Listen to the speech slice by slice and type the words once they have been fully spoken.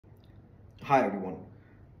Hi everyone,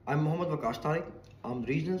 I'm Mohammad Waqas Tariq. I'm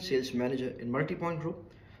Regional Sales Manager in Multipoint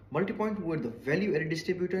Group. Multipoint were the value-added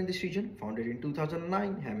distributor in this region, founded in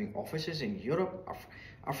 2009, having offices in Europe,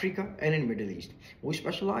 Africa, and in Middle East. We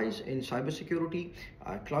specialize in cybersecurity,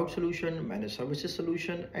 cloud solution, managed services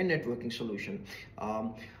solution, and networking solution.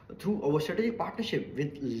 Through our strategic partnership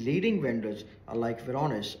with leading vendors like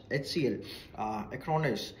Veronis, HCL,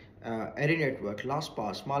 Acronis, Array Network,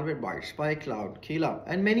 LastPass, Malwarebytes, SpyCloud, KELA,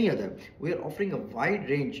 and many other. We are offering a wide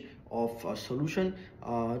range of solution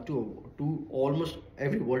to almost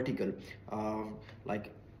every vertical,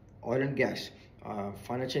 like oil and gas,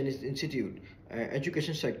 financial institute,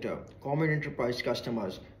 education sector, common enterprise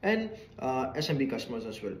customers, and SMB customers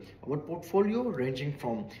as well. Our portfolio ranging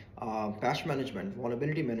from patch management,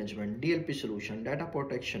 vulnerability management, DLP solution, data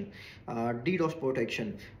protection, DDoS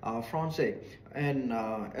protection, forensic, and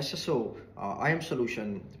SSO, IAM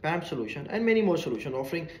solution, PAM solution, and many more solutions,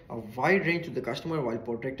 offering a wide range to the customer while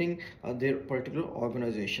protecting their particular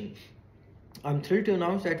organization. I'm thrilled to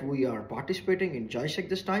announce that we are participating in GISEC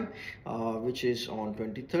this time, which is on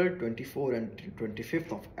 23rd, 24th, and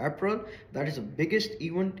 25th of April. That is the biggest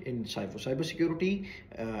event in cybersecurity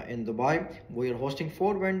in Dubai. We are hosting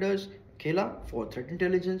 4 vendors: KELA for threat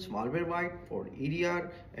intelligence, Malwarebytes for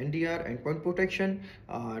EDR, NDR, endpoint protection,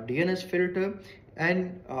 DNSFilter,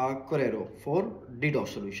 and Corero for DDoS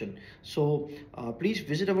solution. So please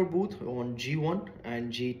visit our booth on G1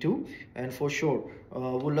 and G2, and for sure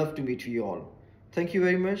we'd love to meet you all. Thank you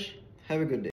very much. Have a good day.